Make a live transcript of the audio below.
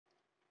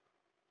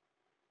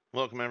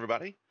Welcome,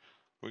 everybody.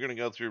 We're going to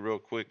go through real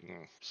quick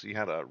and see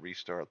how to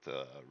restart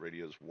the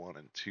Radios 1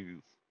 and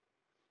 2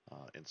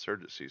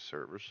 Insurgency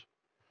servers.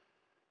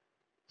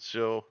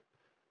 So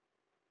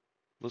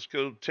let's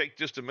go take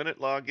just a minute,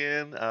 log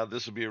in.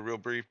 This will be a real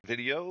brief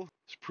video.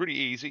 It's pretty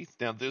easy.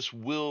 Now, this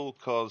will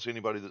cause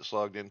anybody that's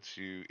logged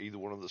into either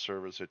one of the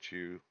servers that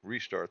you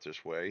restart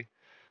this way,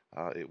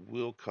 it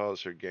will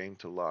cause their game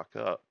to lock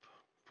up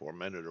for a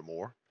minute or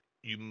more.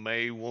 You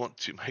may want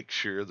to make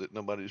sure that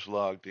nobody's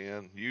logged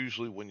in.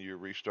 Usually, when you're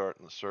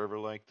restarting the server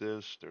like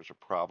this, there's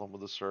a problem with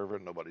the server.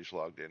 Nobody's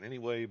logged in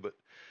anyway, but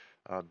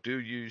do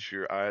use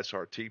your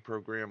ISRT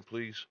program,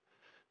 please,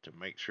 to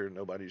make sure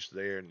nobody's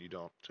there and you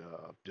don't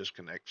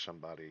disconnect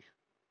somebody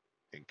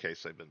in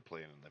case they've been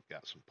playing and they've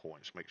got some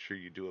points. Make sure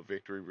you do a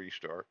victory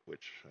restart,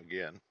 which,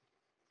 again,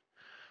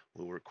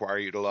 will require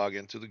you to log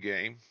into the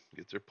game,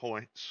 get their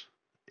points,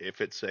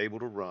 if it's able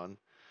to run.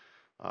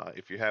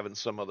 If you're having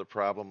some other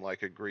problem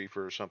like a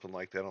griefer or something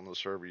like that on the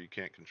server you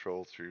can't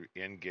control through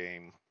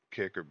in-game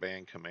kick or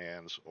ban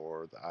commands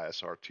or the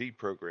ISRT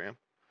program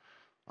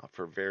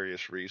for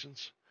various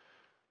reasons,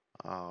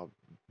 uh,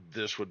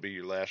 this would be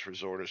your last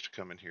resort is to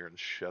come in here and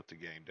shut the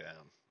game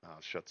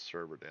down, shut the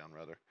server down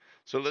rather.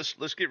 So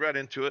let's get right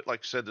into it. Like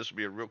I said, this will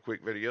be a real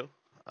quick video.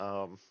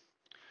 Um,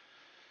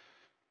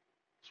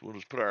 so we'll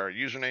just put our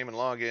username and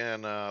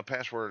login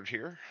password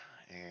here,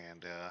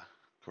 and of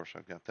course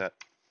I've got that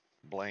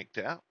blanked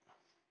out.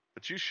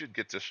 But you should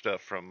get this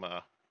stuff from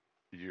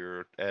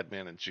your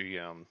admin and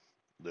GM.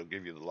 They'll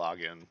give you the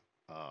login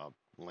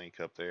link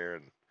up there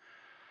and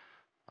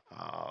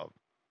uh,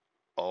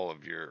 all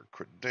of your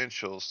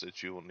credentials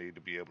that you will need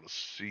to be able to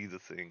see the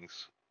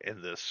things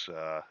in this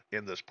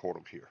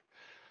portal here,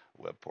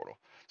 web portal.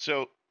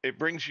 So it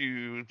brings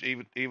you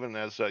even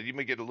as you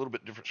may get a little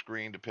bit different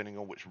screen depending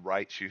on which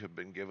rights you have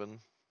been given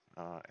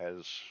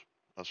as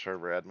a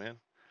server admin.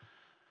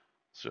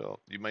 So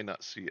you may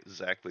not see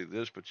exactly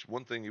this, but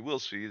one thing you will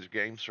see is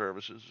game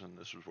services, and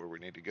this is where we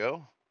need to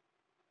go.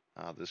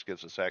 This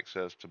gives us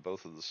access to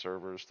both of the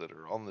servers that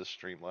are on this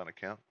Streamline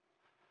account.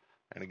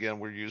 And again,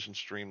 we're using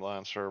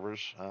Streamline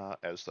servers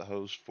as the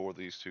host for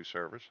these two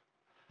servers.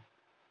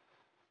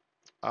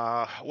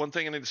 One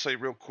thing I need to say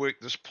real quick,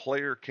 this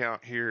player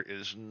count here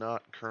is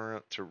not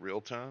current to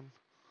real time.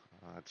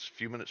 It's a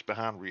few minutes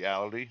behind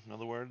reality, in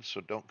other words,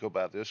 so don't go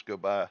by this. Go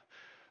by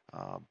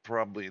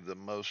probably the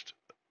most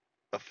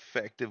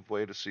effective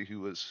way to see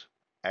who is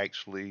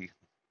actually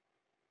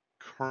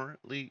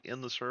currently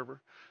in the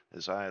server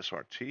is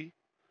ISRT.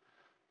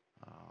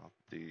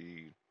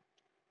 The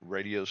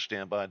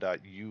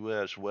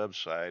radiosstandby.us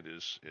website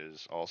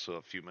is also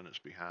a few minutes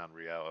behind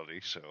reality.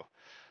 So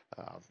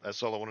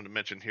that's all I wanted to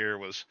mention here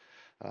was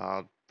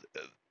uh,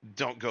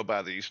 don't go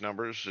by these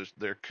numbers.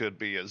 There could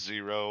be a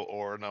zero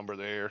or a number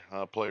there,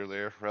 player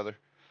there rather.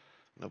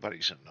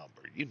 Nobody's a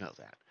number, you know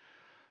that.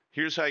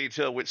 Here's how you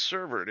tell which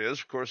server it is.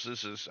 Of course,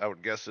 this is I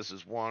would guess this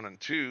is 1 and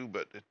 2,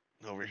 but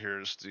over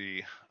here is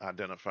the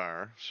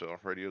identifier. So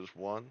radios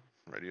 1,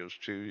 radios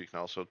 2. You can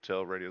also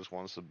tell radios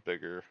 1 is the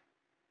bigger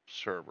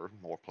server,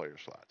 more player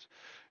slots.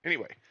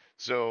 Anyway,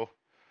 so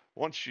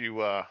once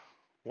you uh,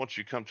 once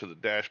you come to the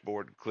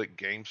dashboard and click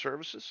Game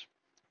Services,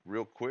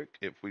 real quick,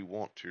 if we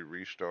want to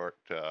restart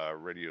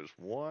Radios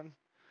 1,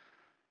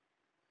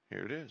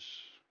 here it is.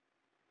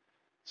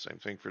 Same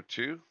thing for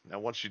 2. Now,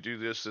 once you do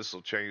this, this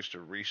will change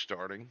to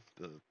restarting.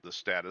 The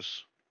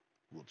status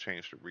will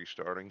change to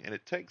restarting, and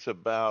it takes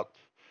about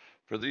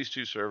for these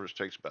two servers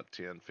takes about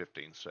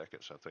 10-15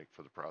 seconds, I think,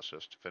 for the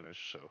process to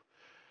finish. So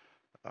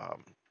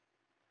um,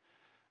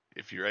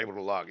 if you're able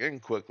to log in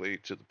quickly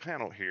to the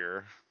panel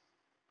here,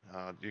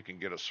 you can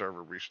get a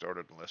server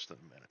restarted in less than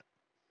a minute.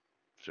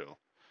 So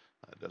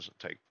it doesn't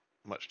take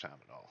much time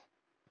at all.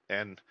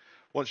 And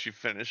once you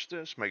finish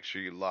this, make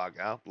sure you log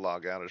out.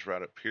 Log out is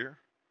right up here.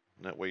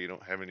 And that way you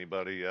don't have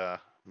anybody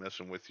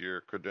messing with your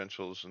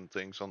credentials and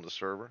things on the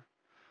server.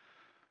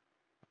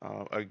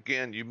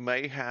 Again, you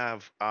may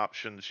have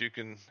options. You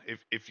can,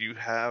 if you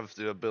have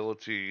the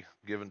ability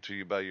given to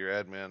you by your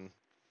admin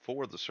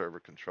for the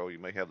server control, you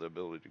may have the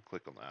ability to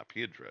click on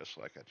the IP address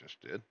like I just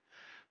did,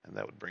 and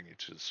that would bring you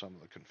to some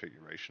of the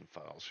configuration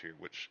files here,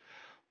 which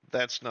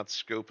that's not the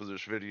scope of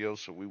this video,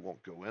 so we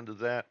won't go into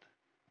that.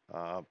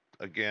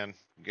 Again,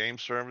 game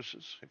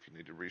services, if you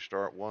need to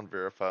restart one,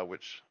 verify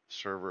which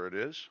server it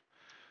is.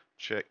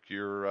 Check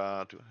your,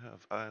 do I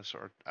have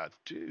ISR? I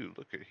do,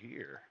 look at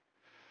here.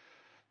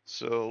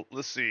 So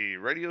let's see,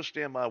 radio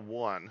standby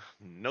 1,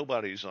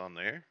 nobody's on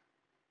there.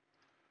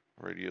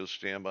 Radio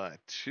standby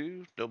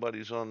 2,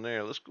 nobody's on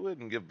there. Let's go ahead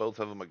and give both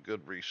of them a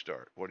good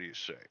restart. What do you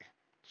say?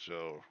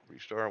 So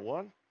restart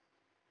 1.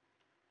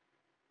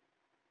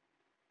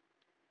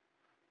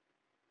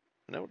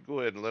 And I would go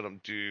ahead and let them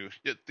do.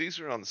 Yeah,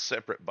 these are on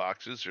separate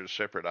boxes. There's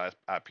separate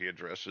IP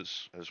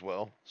addresses as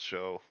well.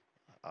 So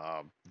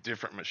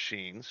different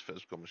machines,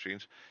 physical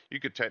machines. You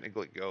could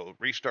technically go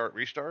restart,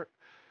 restart.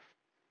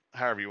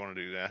 However you want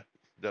to do that,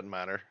 doesn't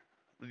matter.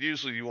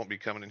 Usually you won't be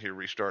coming in here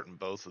restarting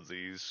both of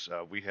these.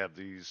 We have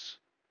these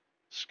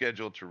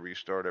scheduled to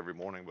restart every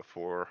morning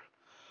before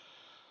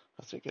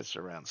I think it's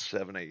around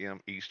 7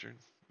 a.m. Eastern.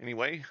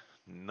 Anyway,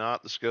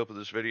 not the scope of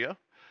this video.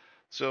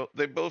 So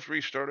they both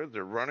restarted.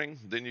 They're running.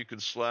 Then you can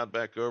slide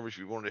back over if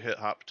you want to hit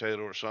hot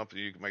potato or something.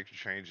 You can make the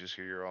changes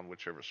here on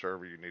whichever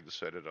server you need to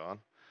set it on.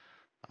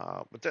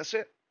 But that's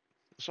it.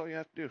 That's all you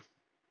have to do.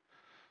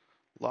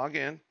 Log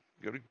in,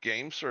 go to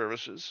Game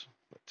Services.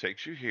 That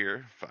takes you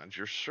here. Find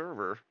your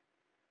server.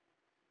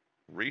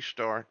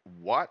 Restart.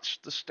 Watch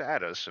the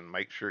status and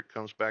make sure it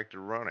comes back to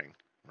running.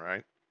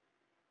 Right?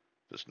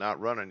 If it's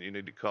not running, you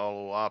need to call a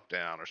little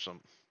opt-down or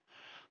some.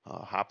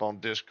 Hop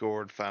on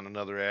Discord, find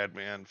another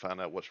admin,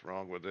 find out what's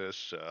wrong with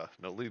this.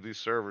 Don't leave these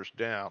servers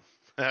down.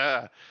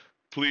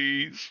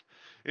 Please.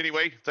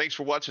 Anyway, thanks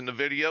for watching the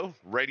video.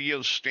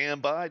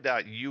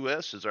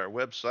 Radiosstandby.us is our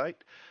website.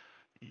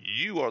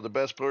 You are the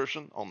best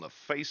person on the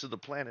face of the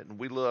planet, and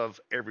we love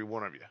every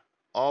one of you.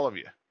 All of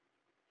you.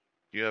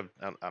 You have,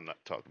 I'm not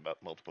talking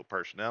about multiple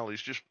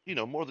personalities, just,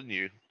 more than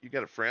you. You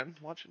got a friend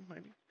watching,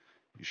 maybe?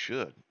 You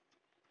should.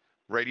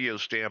 Radio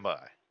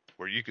Standby,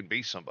 where you can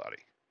be somebody.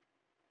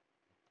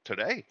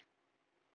 Today.